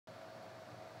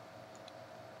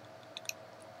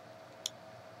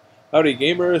Howdy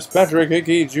gamers, Patrick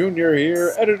Hickey Jr.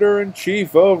 here,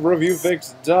 Editor-in-Chief of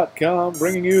ReviewFix.com,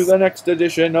 bringing you the next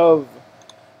edition of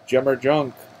Gem or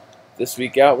Junk. This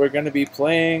week out we're going to be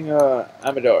playing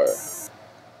Amidar.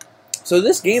 So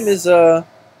this game is,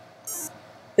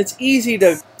 it's easy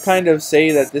to kind of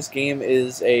say that this game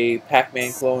is a Pac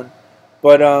Man clone,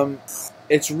 but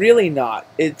it's really not.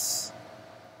 It's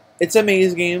a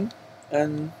maze game,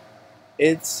 and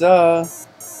it's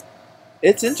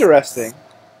interesting.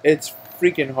 It's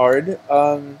freaking hard.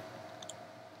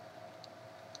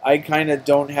 I kind of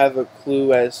don't have a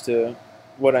clue as to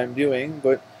what I'm doing,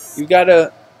 but you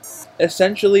gotta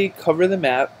essentially cover the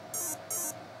map,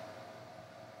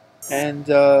 and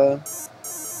that's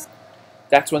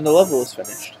when the level is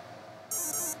finished.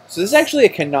 So this is actually a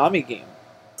Konami game,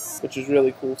 which is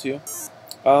really cool too.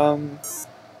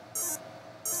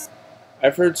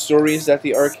 I've heard stories that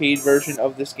the arcade version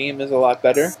of this game is a lot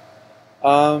better.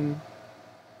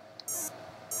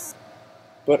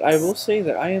 But I will say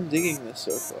that I am digging this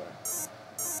so far.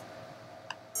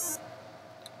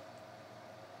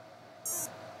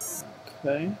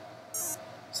 Okay.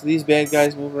 So these bad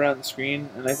guys move around the screen,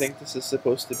 and I think this is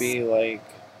supposed to be like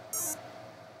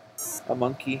a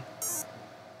monkey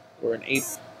or an ape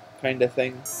kind of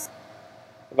thing.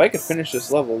 If I could finish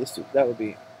this level, that would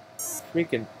be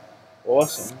freaking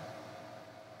awesome.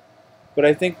 But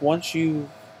I think once you've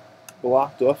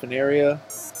blocked off an area,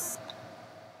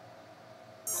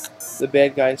 the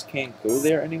bad guys can't go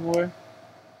there anymore.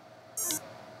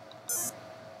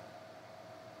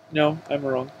 No, I'm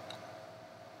wrong.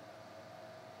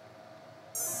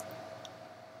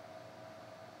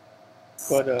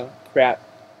 But, crap.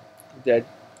 I'm dead.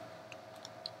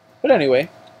 But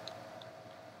anyway,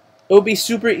 it would be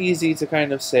super easy to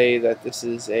kind of say that this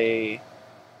is a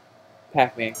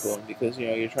Pac Man clone because, you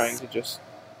know, you're trying to just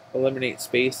eliminate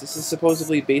space. This is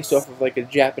supposedly based off of like a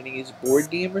Japanese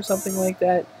board game or something like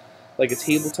that. Like a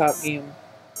tabletop game.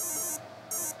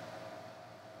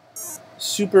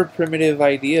 Super primitive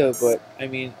idea, but I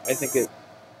mean, I think it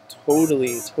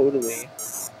totally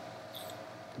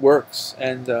works.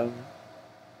 And I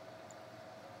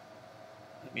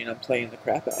mean, I'm playing the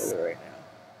crap out of it right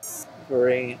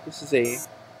now. This is a,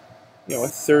 you know, a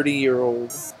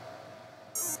 30-year-old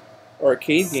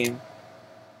arcade game,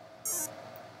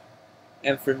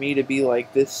 and for me to be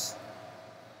like this,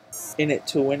 in it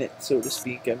to win it, so to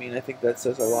speak. I mean, I think that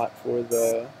says a lot for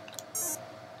the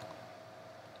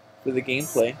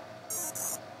gameplay.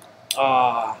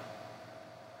 Ah.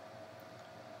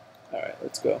 All right,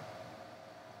 let's go.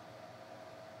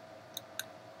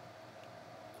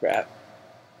 Crap.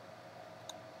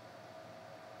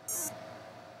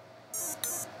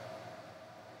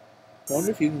 I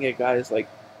wonder if you can get guys like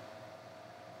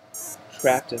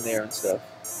trapped in there and stuff.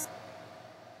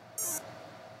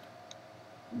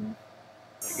 I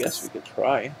guess we could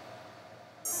try.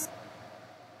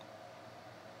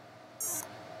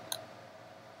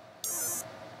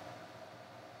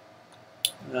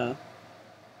 No.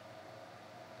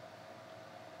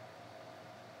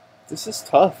 This is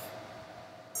tough.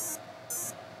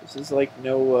 This is like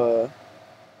no,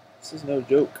 this is no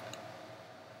joke.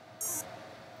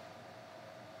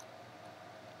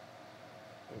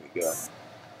 There we go.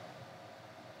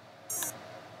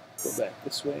 Go back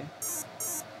this way.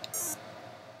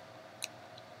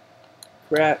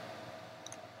 Crap.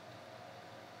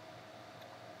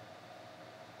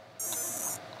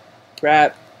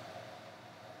 Crap.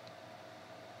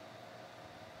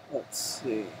 Let's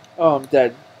see. Oh, I'm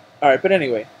dead. Alright, but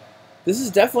anyway. This is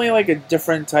definitely like a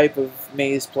different type of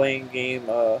maze playing game.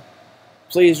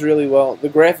 Plays really well. The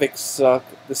graphics suck.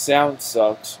 The sound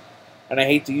sucks. And I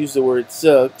hate to use the word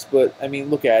sucks, but I mean,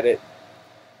 look at it.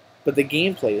 But the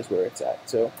gameplay is where it's at.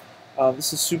 So,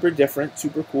 this is super different,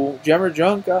 super cool. Gem or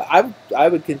Junk, I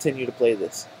would continue to play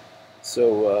this.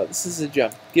 So, this is a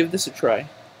gem. Give this a try.